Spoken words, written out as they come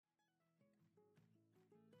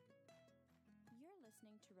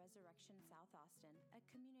listening to Resurrection South Austin, a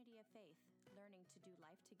community of faith, learning to do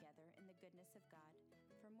life together in the goodness of God.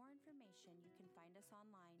 For more information, you can find us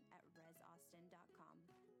online at resaustin.com.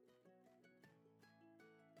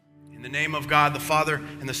 In the name of God, the Father,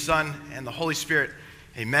 and the Son, and the Holy Spirit,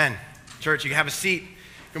 amen. Church, you can have a seat.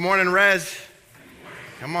 Good morning, Res.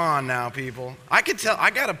 Come on now, people. I can tell, I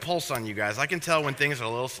got a pulse on you guys. I can tell when things are a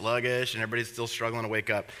little sluggish and everybody's still struggling to wake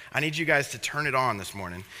up. I need you guys to turn it on this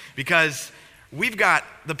morning because we've got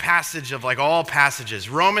the passage of like all passages.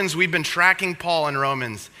 Romans, we've been tracking Paul in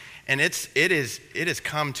Romans, and it has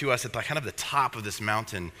come to us at the kind of the top of this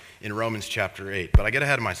mountain in Romans chapter 8. But I get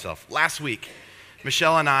ahead of myself. Last week,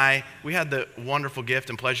 Michelle and I, we had the wonderful gift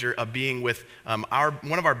and pleasure of being with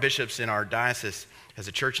one of our bishops in our diocese as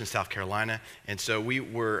a church in South Carolina, and so we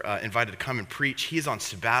were invited to come and preach. He's on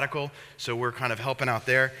sabbatical, so we're kind of helping out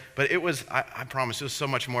there. But it was, I promise, it was so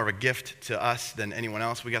much more of a gift to us than anyone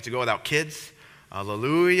else. We got to go without kids.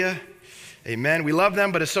 Hallelujah. Amen. We love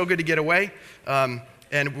them, but it's so good to get away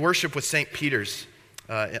and worship with St. Peter's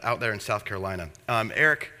out there in South Carolina.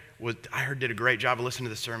 Eric, I heard, did a great job of listening to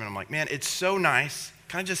the sermon. I'm like, man, it's so nice.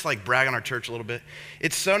 Kind of just like brag on our church a little bit.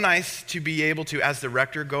 It's so nice to be able to, as the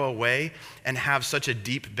rector, go away and have such a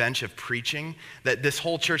deep bench of preaching that this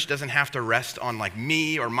whole church doesn't have to rest on like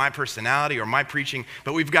me or my personality or my preaching,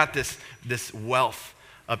 but we've got this wealth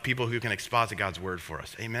of people who can exposit God's word for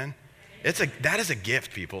us. Amen? That is a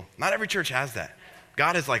gift, people. Not every church has that.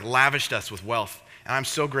 God has like lavished us with wealth, and I'm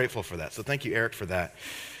so grateful for that. So thank you, Eric, for that.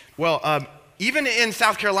 Well, even in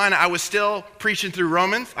South Carolina, I was still preaching through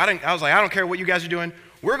Romans. I was like, I don't care what you guys are doing.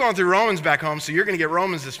 We're going through Romans back home, so you're going to get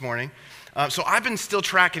Romans this morning. So I've been still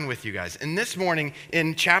tracking with you guys. And this morning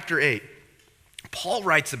in chapter 8, Paul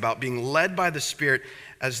writes about being led by the Spirit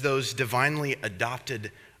as those divinely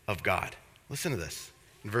adopted of God. Listen to this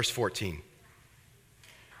in verse 14.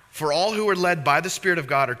 For all who are led by the Spirit of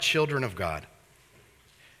God are children of God.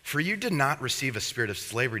 For you did not receive a spirit of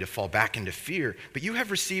slavery to fall back into fear, but you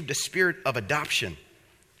have received a spirit of adoption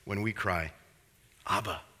when we cry,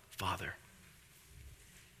 Abba, Father.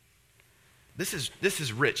 This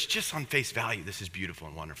is rich. Just on face value, this is beautiful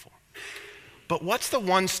and wonderful. But what's the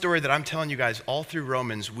one story that I'm telling you guys all through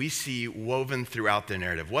Romans we see woven throughout the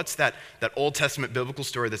narrative? What's that Old Testament biblical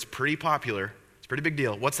story that's pretty popular? It's a pretty big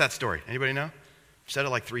deal. What's that story? Anybody know? I've said it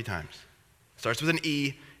like 3 times. Starts with an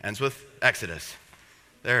E, ends with Exodus.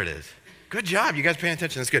 There it is. Good job. You guys paying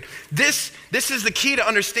attention. That's good. This is the key to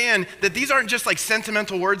understand that these aren't just like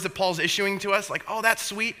sentimental words that Paul's issuing to us. Like, oh, that's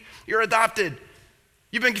sweet. You're adopted.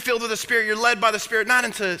 You've been filled with the Spirit. You're led by the Spirit, not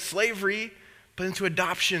into slavery, but into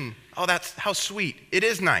adoption. Oh, that's how sweet. It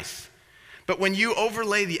is nice. But when you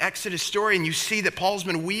overlay the Exodus story and you see that Paul's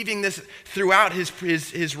been weaving this throughout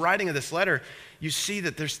his writing of this letter, you see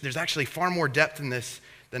that there's actually far more depth in this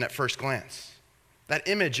than at first glance. That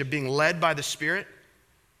image of being led by the Spirit,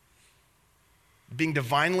 being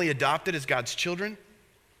divinely adopted as God's children,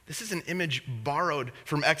 this is an image borrowed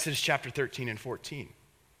from Exodus chapter 13 and 14.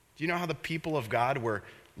 Do you know how the people of God were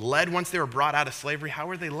led once they were brought out of slavery? How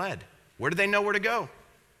were they led? Where did they know where to go?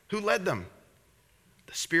 Who led them?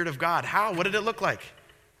 The Spirit of God. How? What did it look like?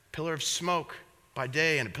 Pillar of smoke by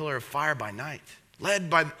day and a pillar of fire by night.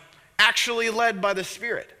 Actually led by the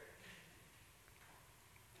Spirit.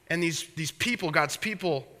 And these people, God's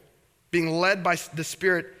people, being led by the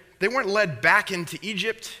Spirit, they weren't led back into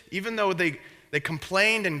Egypt, even though they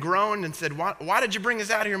complained and groaned and said, why did you bring us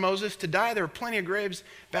out here, Moses, to die? There were plenty of graves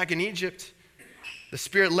back in Egypt. The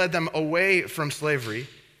Spirit led them away from slavery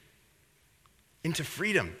into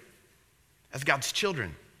freedom as God's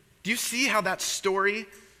children. Do you see how that story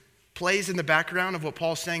plays in the background of what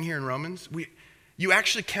Paul's saying here in Romans? You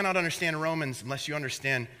actually cannot understand Romans unless you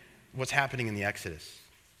understand what's happening in the Exodus.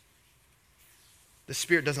 The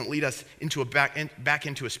Spirit doesn't lead us back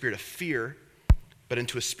into a spirit of fear, but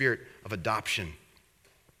into a spirit of adoption.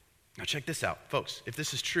 Now check this out, folks. If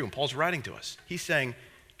this is true, and Paul's writing to us, he's saying,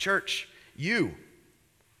 church, you,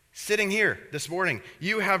 sitting here this morning,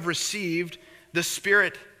 you have received the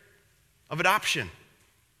spirit of adoption.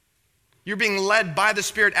 You're being led by the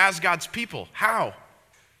Spirit as God's people. How?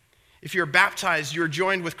 If you're baptized, you're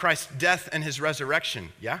joined with Christ's death and his resurrection.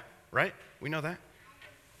 Yeah, right? We know that.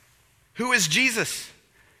 Who is Jesus?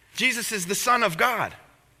 Jesus is the Son of God.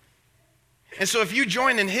 And so if you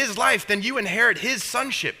join in his life, then you inherit his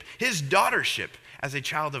sonship, his daughtership as a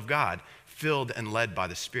child of God, filled and led by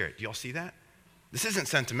the Spirit. Do y'all see that? This isn't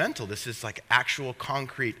sentimental. This is like actual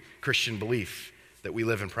concrete Christian belief that we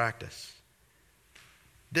live and practice.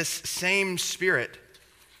 This same Spirit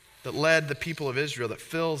that led the people of Israel, that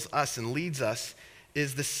fills us and leads us,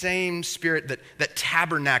 is the same Spirit that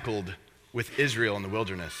tabernacled with Israel in the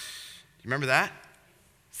wilderness. You remember that?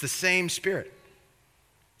 the same Spirit.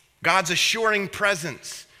 God's assuring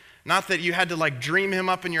presence. Not that you had to like dream him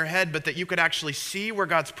up in your head, but that you could actually see where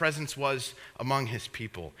God's presence was among his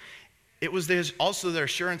people. It was also their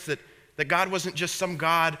assurance that God wasn't just some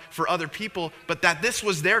God for other people, but that this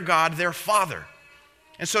was their God, their Father.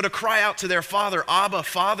 And so to cry out to their Father, Abba,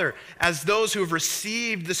 Father, as those who have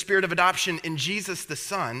received the Spirit of adoption in Jesus the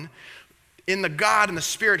Son, in the God and the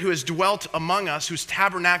Spirit who has dwelt among us, who's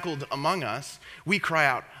tabernacled among us, we cry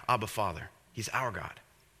out, Abba, Father. He's our God.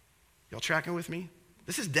 Y'all tracking with me?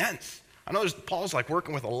 This is dense. I know Paul's like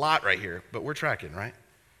working with a lot right here, but we're tracking, right?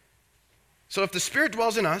 So if the Spirit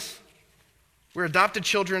dwells in us, we're adopted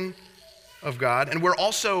children of God, and we're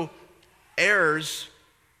also heirs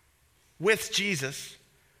with Jesus.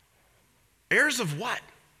 Heirs of what?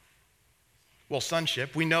 Well,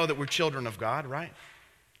 sonship. We know that we're children of God, right?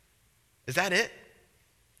 Is that it?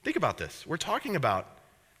 Think about this. We're talking about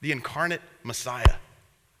the incarnate Messiah.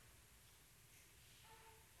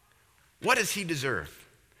 What does he deserve?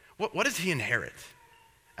 What does he inherit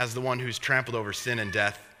as the one who's trampled over sin and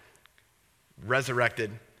death,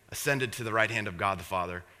 resurrected, ascended to the right hand of God the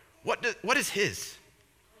Father? What is his?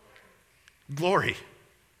 Glory.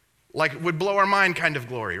 Like would blow our mind kind of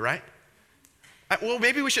glory, right? Well,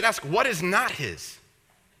 maybe we should ask, what is not his?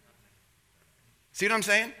 See what I'm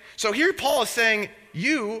saying? So here Paul is saying,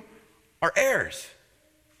 you are heirs.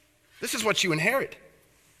 This is what you inherit.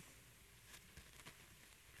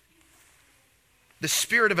 The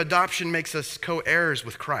Spirit of adoption makes us co-heirs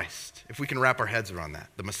with Christ, if we can wrap our heads around that,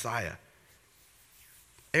 the Messiah.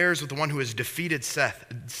 Heirs with the one who has defeated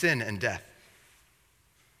sin and death,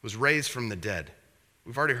 was raised from the dead.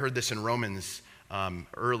 We've already heard this in Romans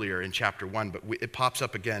earlier in chapter 1, but it pops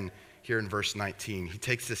up again here in verse 19. He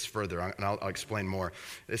takes this further, and I'll explain more.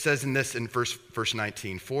 It says in verse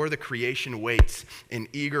 19, for the creation waits in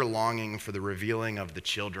eager longing for the revealing of the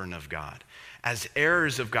children of God. As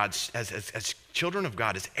heirs of God, as children of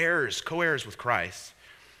God, as heirs, co-heirs with Christ,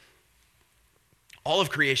 all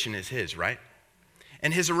of creation is his, right?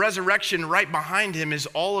 And his resurrection right behind him is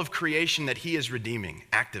all of creation that he is redeeming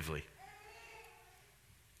actively.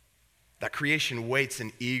 That creation waits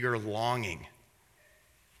in eager longing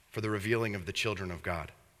for the revealing of the children of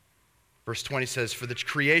God. Verse 20 says, for the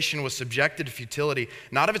creation was subjected to futility,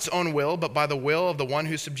 not of its own will, but by the will of the one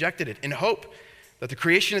who subjected it, in hope that the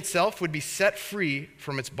creation itself would be set free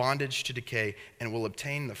from its bondage to decay and will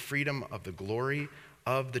obtain the freedom of the glory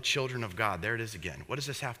of the children of God. There it is again. What does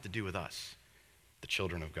this have to do with us, the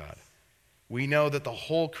children of God? We know that the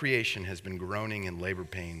whole creation has been groaning in labor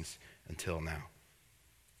pains until now.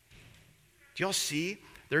 Do y'all see?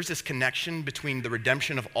 There's this connection between the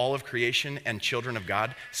redemption of all of creation and children of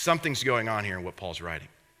God. Something's going on here in what Paul's writing.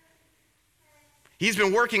 He's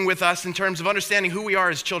been working with us in terms of understanding who we are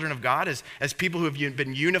as children of God, as people who have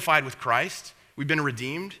been unified with Christ. We've been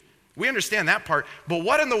redeemed. We understand that part. But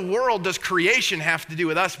what in the world does creation have to do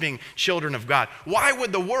with us being children of God? Why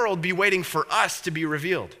would the world be waiting for us to be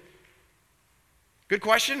revealed? Good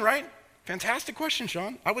question, right? Fantastic question,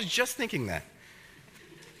 Sean. I was just thinking that.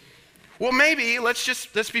 Well, maybe, let's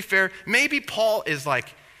be fair. Maybe Paul is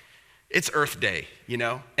like, it's Earth Day,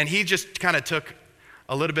 and he just kind of took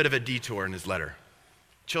a little bit of a detour in his letter.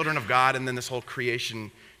 Children of God, and then this whole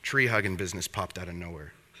creation tree-hugging business popped out of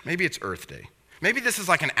nowhere. Maybe it's Earth Day. Maybe this is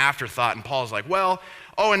like an afterthought, and Paul's like,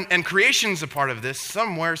 and creation's a part of this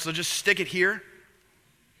somewhere, so just stick it here.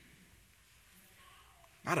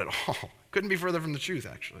 Not at all. Couldn't be further from the truth,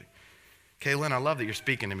 actually. Kaylin, I love that you're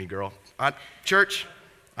speaking to me, girl. Church,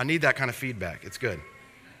 I need that kind of feedback. It's good.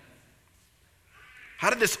 How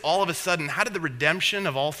did the redemption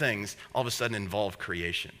of all things all of a sudden involve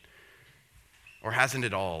creation? Or hasn't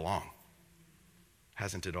it all along?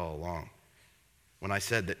 Hasn't it all along? When I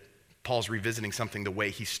said that Paul's revisiting something the way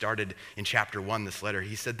he started in chapter 1, this letter,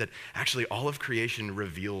 he said that actually all of creation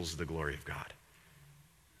reveals the glory of God.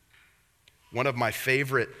 One of my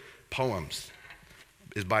favorite poems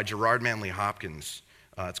is by Gerard Manley Hopkins.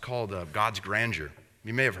 It's called God's Grandeur.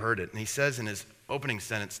 You may have heard it. And he says in his opening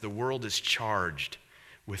sentence, the world is charged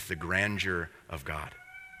with the grandeur of God.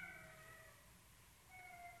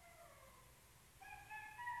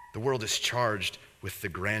 The world is charged with the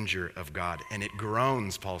grandeur of God. And it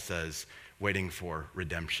groans, Paul says, waiting for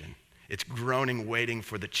redemption. It's groaning, waiting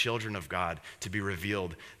for the children of God to be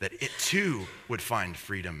revealed, that it too would find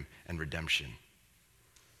freedom and redemption.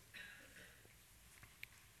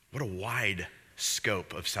 What a wide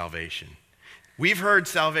scope of salvation. We've heard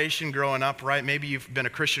salvation growing up, right? Maybe you've been a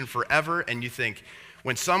Christian forever and you think,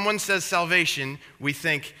 when someone says salvation, we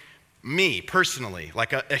think me personally,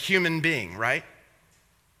 like a human being, right?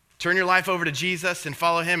 Turn your life over to Jesus and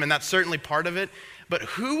follow him, and that's certainly part of it. But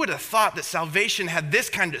who would have thought that salvation had this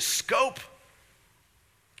kind of scope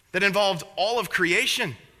that involved all of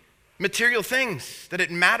creation, material things, that it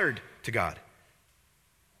mattered to God?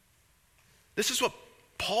 This is what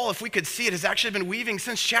Paul, if we could see it, has actually been weaving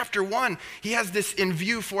since chapter 1. He has this in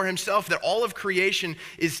view for himself, that all of creation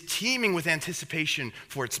is teeming with anticipation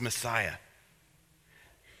for its Messiah,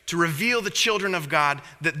 to reveal the children of God,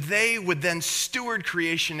 that they would then steward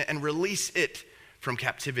creation and release it from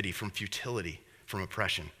captivity, from futility, from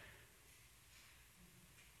oppression.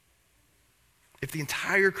 If the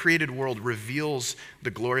entire created world reveals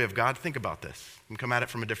the glory of God, think about this and come at it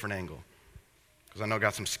from a different angle, because I know I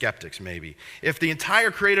got some skeptics maybe. If the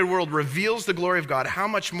entire created world reveals the glory of God, how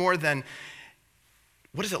much more then,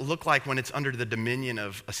 what does it look like when it's under the dominion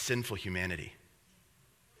of a sinful humanity?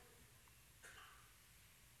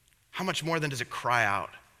 How much more then does it cry out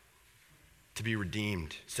to be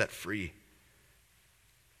redeemed, set free?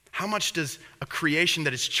 How much does a creation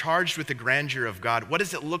that is charged with the grandeur of God, what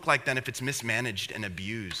does it look like then if it's mismanaged and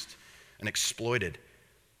abused and exploited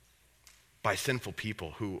by sinful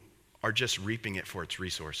people who are just reaping it for its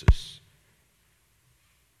resources?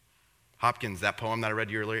 Hopkins, that poem that I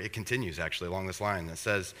read you earlier, it continues actually along this line. It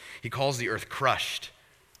says, he calls the earth crushed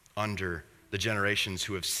under the generations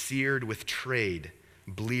who have seared with trade,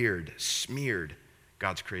 bleared, smeared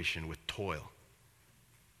God's creation with toil.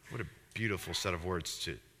 What a beautiful set of words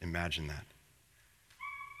to imagine that.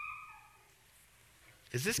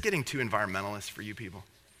 Is this getting too environmentalist for you people?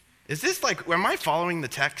 Is this like, am I following the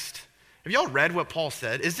text? Have y'all read what Paul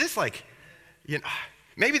said? Is this like,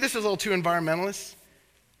 maybe this is a little too environmentalist?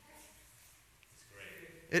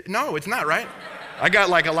 No, it's not, right? I got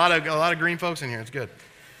like a lot of green folks in here. It's good.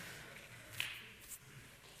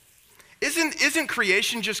 Isn't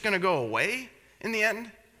creation just going to go away in the end?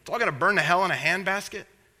 It's all going to burn to hell in a handbasket,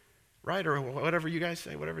 right? Or whatever you guys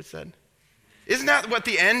say, whatever it said. Isn't that what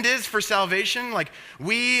the end is for salvation? Like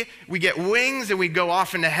we get wings and we go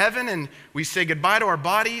off into heaven and we say goodbye to our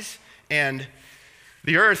bodies and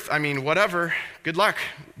the earth, I mean, whatever, good luck.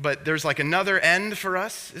 But there's like another end for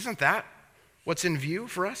us. Isn't that what's in view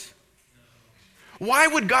for us? Why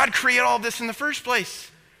would God create all this in the first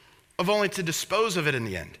place, of only to dispose of it in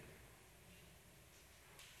the end?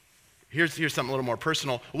 Here's something a little more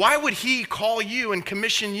personal. Why would he call you and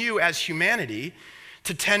commission you as humanity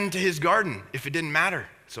to tend to his garden if it didn't matter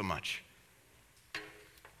so much?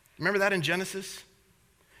 Remember that in Genesis?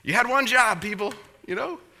 You had one job, people,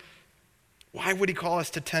 Why would he call us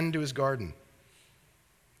to tend to his garden?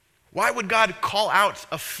 Why would God call out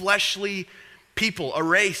a fleshly people, a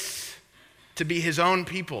race, to be his own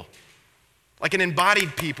people? Like an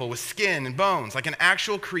embodied people with skin and bones, like an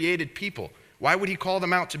actual created people. Why would he call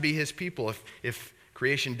them out to be his people if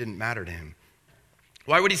creation didn't matter to him?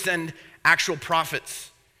 Why would he send actual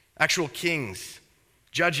prophets, actual kings,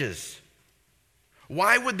 judges?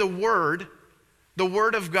 Why would the Word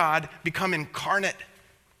of God, become incarnate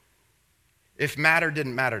if matter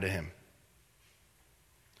didn't matter to him?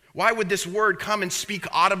 Why would this Word come and speak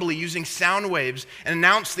audibly using sound waves and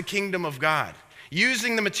announce the kingdom of God,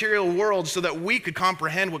 using the material world so that we could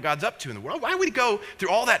comprehend what God's up to in the world? Why would he go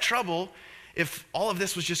through all that trouble if all of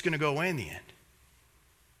this was just going to go away in the end?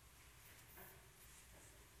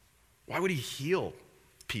 Why would he heal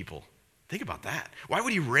people? Think about that. Why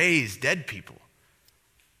would he raise dead people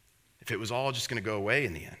if it was all just going to go away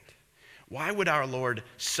in the end? Why would our Lord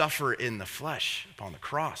suffer in the flesh upon the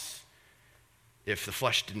cross if the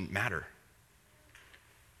flesh didn't matter?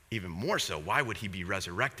 Even more so, why would he be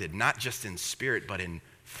resurrected, not just in spirit, but in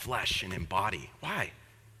flesh and in body? Why?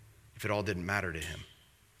 If it all didn't matter to him.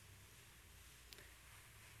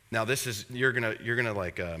 Now this is, you're gonna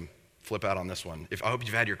like flip out on this one. I hope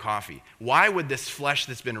you've had your coffee. Why would this flesh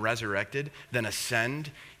that's been resurrected then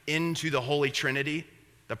ascend into the Holy Trinity,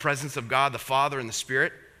 the presence of God, the Father and the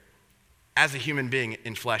Spirit, as a human being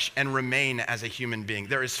in flesh and remain as a human being?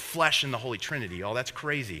 There is flesh in the Holy Trinity. Oh, that's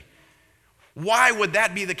crazy. Why would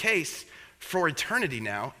that be the case for eternity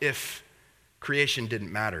now if creation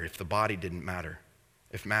didn't matter, if the body didn't matter,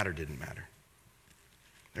 if matter didn't matter?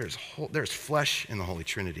 There's flesh in the Holy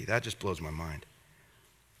Trinity. That just blows my mind.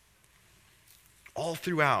 All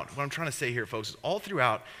throughout, what I'm trying to say here, folks, is all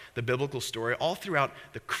throughout the biblical story, all throughout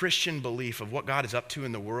the Christian belief of what God is up to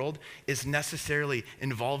in the world is necessarily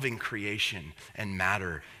involving creation and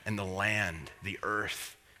matter and the land, the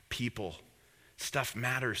earth, people. Stuff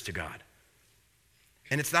matters to God.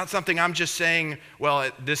 And it's not something I'm just saying, well,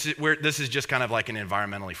 this is just kind of like an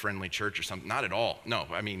environmentally friendly church or something. Not at all. No,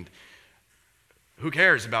 I mean, who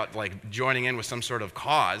cares about like joining in with some sort of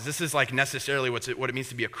cause? This is like necessarily what it means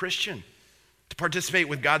to be a Christian, to participate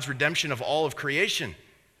with God's redemption of all of creation.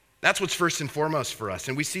 That's what's first and foremost for us.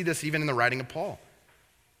 And we see this even in the writing of Paul.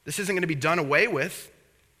 This isn't going to be done away with,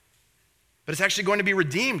 but it's actually going to be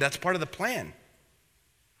redeemed. That's part of the plan.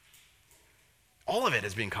 All of it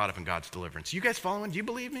is being caught up in God's deliverance. You guys following? Do you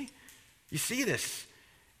believe me? You see this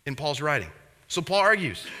in Paul's writing. So Paul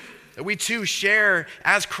argues that we too share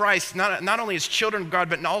as Christ, not only as children of God,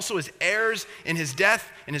 but also as heirs in his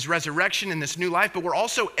death, in his resurrection, in this new life, but we're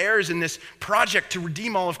also heirs in this project to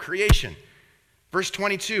redeem all of creation. Verse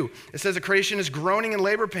 22, it says the creation is groaning in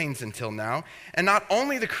labor pains until now, and not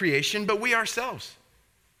only the creation, but we ourselves.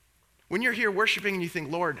 When you're here worshiping and you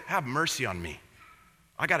think, Lord, have mercy on me.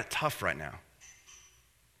 I got it tough right now.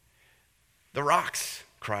 The rocks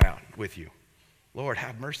cry out with you, Lord,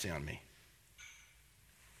 have mercy on me.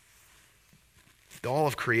 All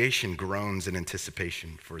of creation groans in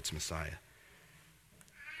anticipation for its Messiah.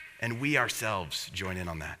 And we ourselves join in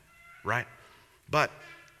on that, right? But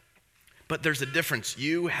there's a difference.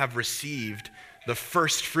 You have received the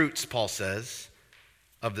first fruits, Paul says,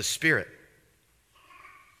 of the Spirit.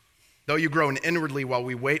 Though you groan inwardly while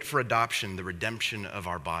we wait for adoption, the redemption of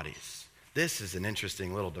our bodies. This is an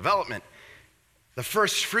interesting little development. The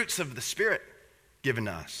first fruits of the Spirit given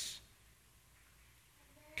to us.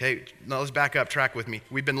 Okay, now let's back up, track with me.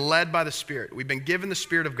 We've been led by the Spirit. We've been given the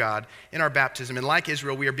Spirit of God in our baptism. And like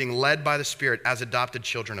Israel, we are being led by the Spirit as adopted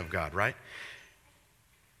children of God, right?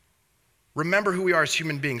 Remember who we are as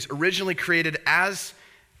human beings. Originally created as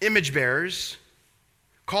image bearers,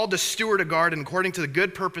 called to steward a garden according to the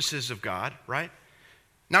good purposes of God, right?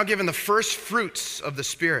 Now given the first fruits of the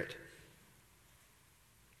Spirit.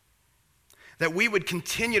 That we would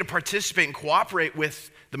continue to participate and cooperate with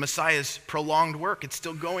the Messiah's prolonged work. It's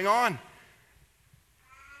still going on.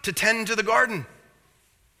 To tend to the garden.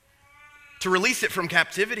 To release it from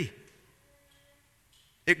captivity.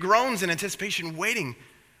 It groans in anticipation, waiting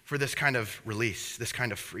for this kind of release, this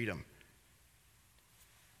kind of freedom.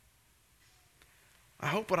 I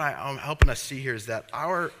hope what I'm helping us see here is that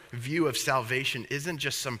our view of salvation isn't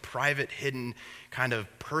just some private, hidden, kind of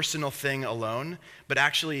personal thing alone, but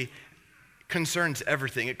actually concerns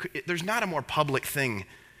everything. There's not a more public thing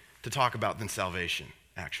to talk about than salvation,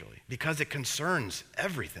 actually, because it concerns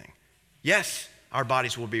everything. Yes, our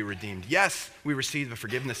bodies will be redeemed. Yes, we receive the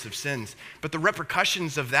forgiveness of sins, but the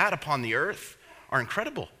repercussions of that upon the earth are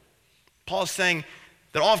incredible. Paul is saying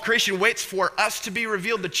that all of creation waits for us to be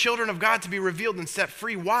revealed, the children of God to be revealed and set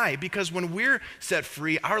free. Why? Because when we're set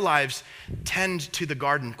free, our lives tend to the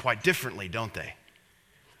garden quite differently, don't they?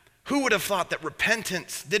 Who would have thought that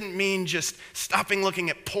repentance didn't mean just stopping looking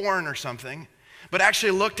at porn or something, but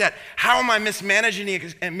actually looked at how am I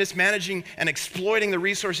mismanaging and exploiting the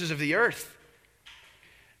resources of the earth?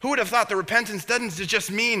 Who would have thought that repentance doesn't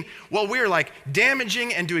just mean, well, we're like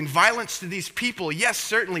damaging and doing violence to these people. Yes,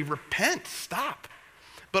 certainly, repent, stop.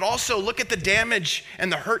 But also look at the damage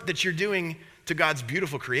and the hurt that you're doing to God's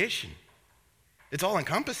beautiful creation. It's all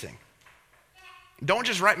encompassing. Don't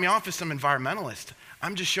just write me off as some environmentalist.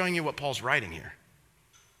 I'm just showing you what Paul's writing here.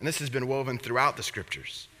 And this has been woven throughout the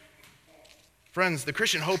scriptures. Friends, the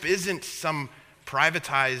Christian hope isn't some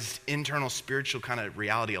privatized internal spiritual kind of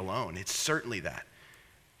reality alone. It's certainly that.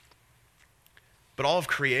 But all of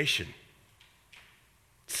creation,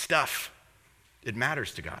 stuff, it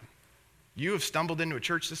matters to God. You have stumbled into a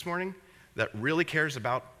church this morning that really cares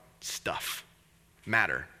about stuff,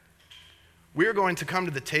 matter. We're going to come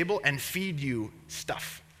to the table and feed you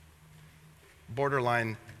stuff.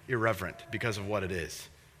 Borderline irreverent because of what it is.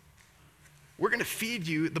 We're going to feed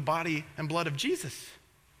you the body and blood of Jesus.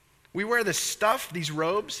 We wear this stuff, these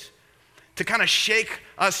robes, to kind of shake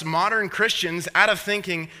us modern Christians out of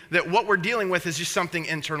thinking that what we're dealing with is just something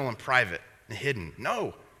internal and private and hidden.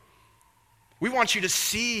 No. We want you to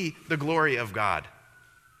see the glory of God.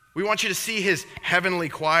 We want you to see his heavenly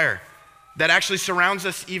choir that actually surrounds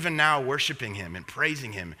us even now, worshiping him and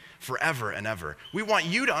praising him forever and ever. We want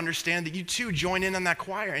you to understand that you too join in on that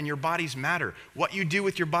choir and your bodies matter. What you do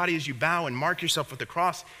with your body as you bow and mark yourself with the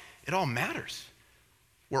cross, it all matters.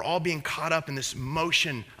 We're all being caught up in this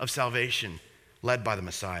motion of salvation led by the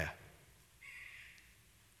Messiah.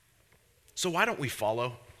 So why don't we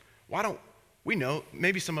follow? We know,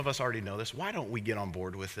 maybe some of us already know this, why don't we get on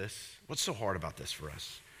board with this? What's so hard about this for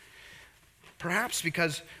us? Perhaps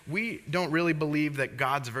because we don't really believe that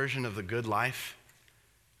God's version of the good life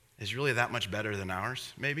is really that much better than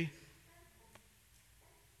ours, maybe.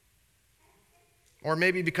 Or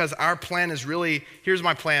maybe because our plan is really, here's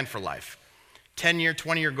my plan for life. 10-year,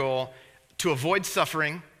 20-year goal to avoid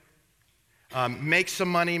suffering, make some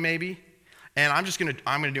money maybe, and I'm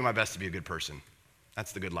going to do my best to be a good person.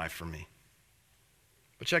 That's the good life for me.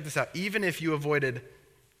 But check this out. Even if you avoided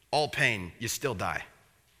all pain, you still die.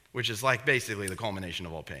 which is like basically the culmination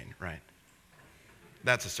of all pain, right?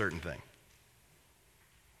 That's a certain thing.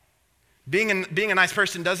 Being a nice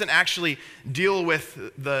person doesn't actually deal with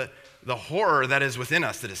the horror that is within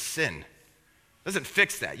us, that is sin. It doesn't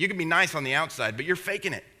fix that. You can be nice on the outside, but you're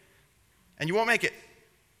faking it. And you won't make it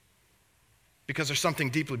because there's something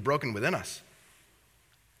deeply broken within us.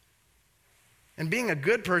 And being a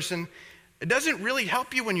good person, it doesn't really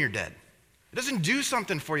help you when you're dead. It doesn't do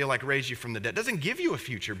something for you like raise you from the dead. It doesn't give you a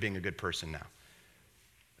future being a good person now.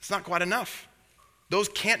 It's not quite enough. Those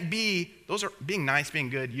are being nice, being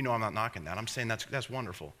good. You know I'm not knocking that. I'm saying that's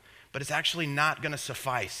wonderful. But it's actually not going to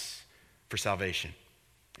suffice for salvation.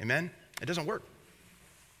 Amen? It doesn't work.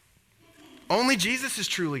 Only Jesus is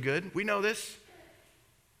truly good. We know this.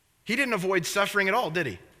 He didn't avoid suffering at all, did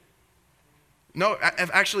he? No,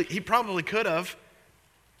 actually, he probably could have.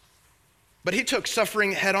 But he took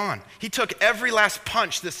suffering head on. He took every last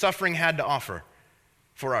punch that suffering had to offer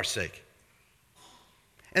for our sake.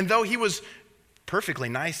 And though he was perfectly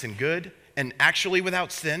nice and good and actually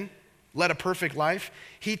without sin, led a perfect life,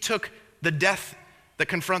 he took the death that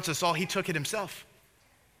confronts us all, he took it himself.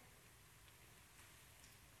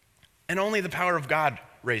 And only the power of God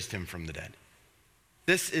raised him from the dead.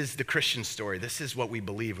 This is the Christian story. This is what we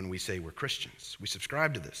believe when we say we're Christians. We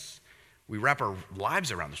subscribe to this. We wrap our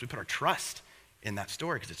lives around this. We put our trust in that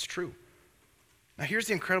story because it's true. Now here's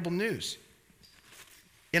the incredible news.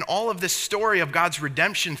 In all of this story of God's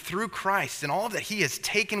redemption through Christ and all of that he has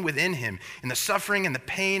taken within him, in the suffering and the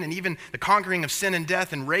pain and even the conquering of sin and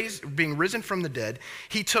death and being risen from the dead,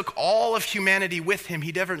 he took all of humanity with him.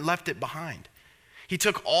 He never left it behind. He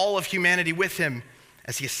took all of humanity with him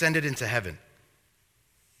as he ascended into heaven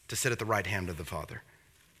to sit at the right hand of the Father.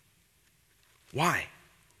 Why?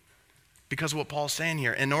 Because of what Paul's saying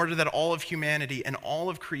here. In order that all of humanity and all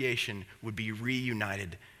of creation would be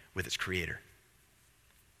reunited with its Creator.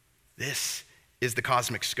 This is the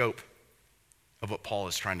cosmic scope of what Paul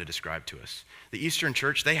is trying to describe to us. The Eastern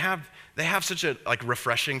Church, they have such a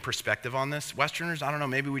refreshing perspective on this. Westerners, I don't know,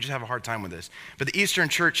 maybe we just have a hard time with this. But the Eastern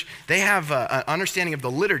Church, they have an understanding of the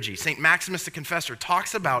liturgy. St. Maximus the Confessor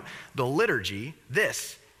talks about the liturgy,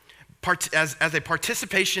 as a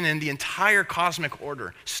participation in the entire cosmic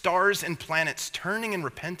order, stars and planets turning in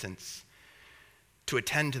repentance to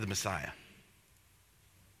attend to the Messiah.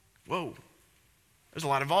 Whoa. There's a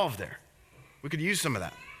lot involved there. We could use some of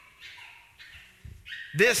that.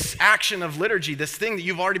 This action of liturgy, this thing that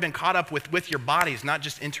you've already been caught up with your bodies, not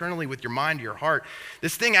just internally with your mind or your heart,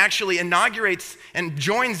 this thing actually inaugurates and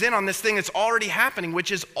joins in on this thing that's already happening,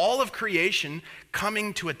 which is all of creation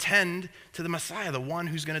coming to attend to the Messiah, the one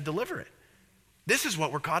who's going to deliver it. This is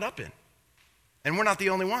what we're caught up in. And we're not the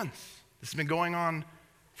only ones. This has been going on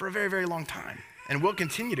for a very, very long time and will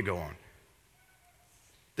continue to go on.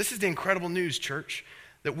 This is the incredible news, church,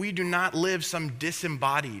 that we do not live some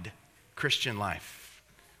disembodied Christian life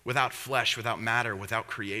without flesh, without matter, without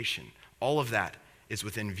creation. All of that is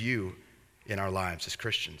within view in our lives as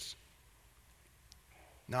Christians.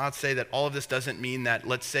 Now, I'd say that all of this doesn't mean that,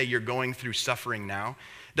 let's say you're going through suffering now.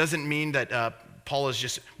 It doesn't mean that Paul is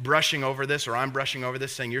just brushing over this or I'm brushing over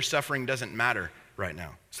this, saying your suffering doesn't matter right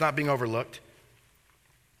now. It's not being overlooked.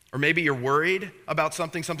 Or maybe you're worried about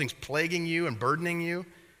something's plaguing you and burdening you.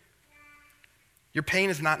 Your pain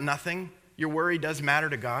is not nothing. Your worry does matter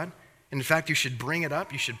to God. And in fact, you should bring it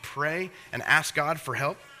up. You should pray and ask God for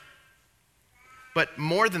help. But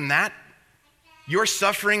more than that, your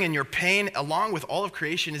suffering and your pain, along with all of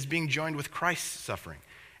creation, is being joined with Christ's suffering.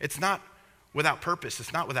 It's not without purpose.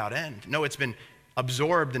 It's not without end. No, it's been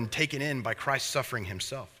absorbed and taken in by Christ's suffering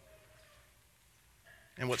himself.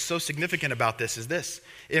 And what's so significant about this is this.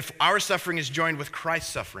 If our suffering is joined with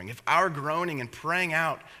Christ's suffering, if our groaning and praying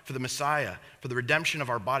out for the Messiah, for the redemption of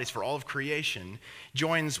our bodies, for all of creation,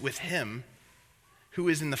 joins with him who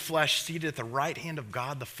is in the flesh, seated at the right hand of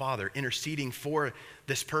God the Father, interceding for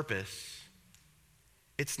this purpose,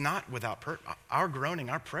 it's not without purpose. Our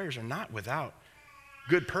groaning, our prayers are not without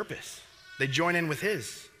good purpose. They join in with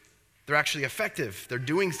his. They're actually effective. They're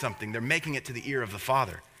doing something. They're making it to the ear of the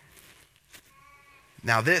Father.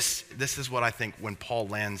 Now this is what I think when Paul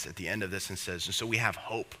lands at the end of this and says, and so we have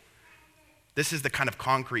hope. This is the kind of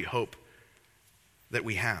concrete hope that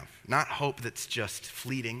we have. Not hope that's just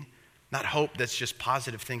fleeting, not hope that's just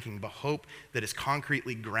positive thinking, but hope that is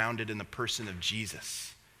concretely grounded in the person of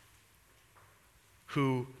Jesus,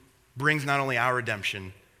 who brings not only our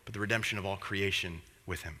redemption, but the redemption of all creation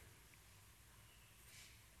with him.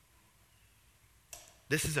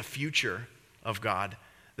 This is a future of God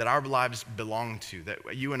that our lives belong to, that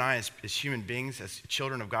you and I as human beings, as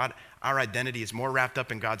children of God, our identity is more wrapped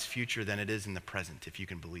up in God's future than it is in the present, if you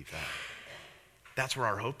can believe that. That's where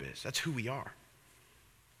our hope is. That's who we are.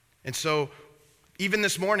 And so even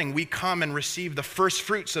this morning, we come and receive the first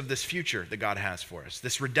fruits of this future that God has for us,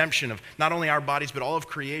 this redemption of not only our bodies, but all of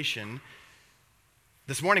creation.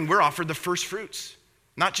 This morning, we're offered the first fruits,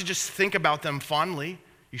 not to just think about them fondly.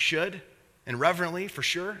 You should, and reverently, for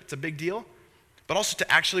sure. It's a big deal. But also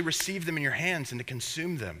to actually receive them in your hands and to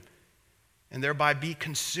consume them, and thereby be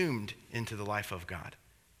consumed into the life of God.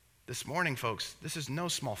 This morning, folks, this is no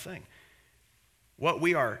small thing. What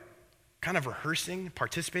we are kind of rehearsing,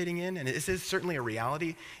 participating in, and this is certainly a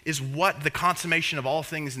reality, is what the consummation of all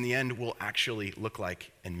things in the end will actually look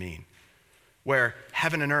like and mean. Where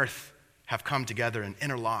heaven and earth have come together and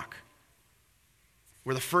interlock.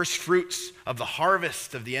 Where the first fruits of the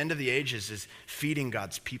harvest of the end of the ages is feeding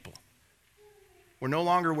God's people. Where no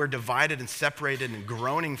longer we're divided and separated and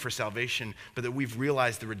groaning for salvation, but that we've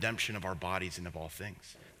realized the redemption of our bodies and of all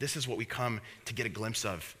things. This is what we come to get a glimpse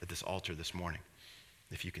of at this altar this morning,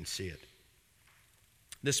 if you can see it.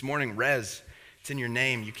 This morning, Res, it's in your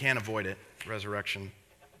name. You can't avoid it. Resurrection.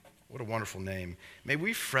 What a wonderful name. May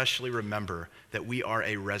we freshly remember that we are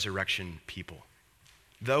a resurrection people.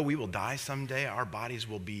 Though we will die someday, our bodies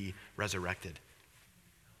will be resurrected.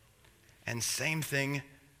 And same thing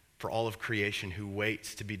for all of creation who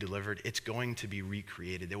waits to be delivered. It's going to be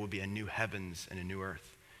recreated. There will be a new heavens and a new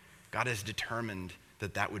earth. God has determined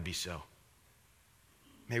that that would be so.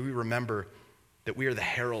 May we remember that we are the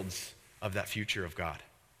heralds of that future of God,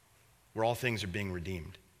 where all things are being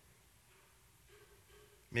redeemed.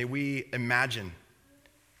 May we imagine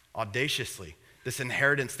audaciously this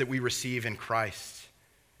inheritance that we receive in Christ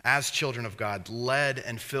as children of God, led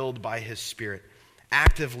and filled by his Spirit,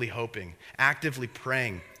 actively hoping, actively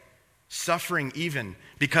praying, suffering even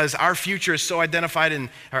because our future is so identified in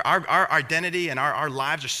our identity, and our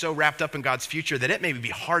lives are so wrapped up in God's future that it may be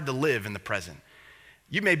hard to live in the present.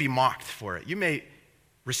 You may be mocked for it. You may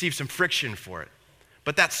receive some friction for it.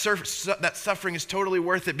 But that suffering is totally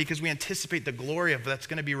worth it because we anticipate the glory of that's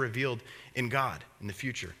going to be revealed in God in the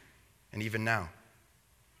future and even now.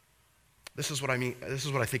 This is what I mean. This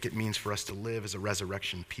is what I think it means for us to live as a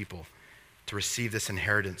resurrection people, to receive this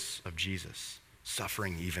inheritance of Jesus,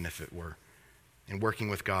 suffering even if it were, and working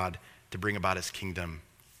with God to bring about his kingdom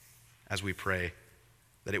as we pray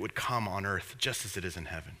that it would come on earth just as it is in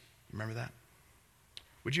heaven. Remember that?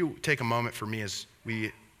 Would you take a moment for me as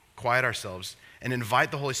we quiet ourselves and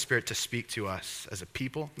invite the Holy Spirit to speak to us as a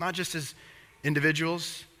people, not just as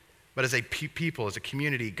individuals, but as a people, as a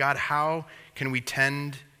community. God, how can we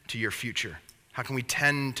tend to your future? How can we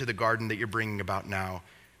tend to the garden that you're bringing about now,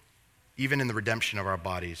 even in the redemption of our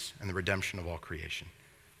bodies and the redemption of all creation?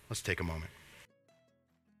 Let's take a moment.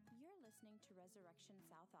 You're listening to Resurrection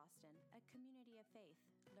South Austin, a community of faith,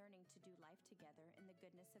 learning to do life together in the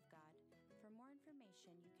goodness of God. For more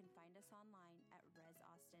information, you can find us online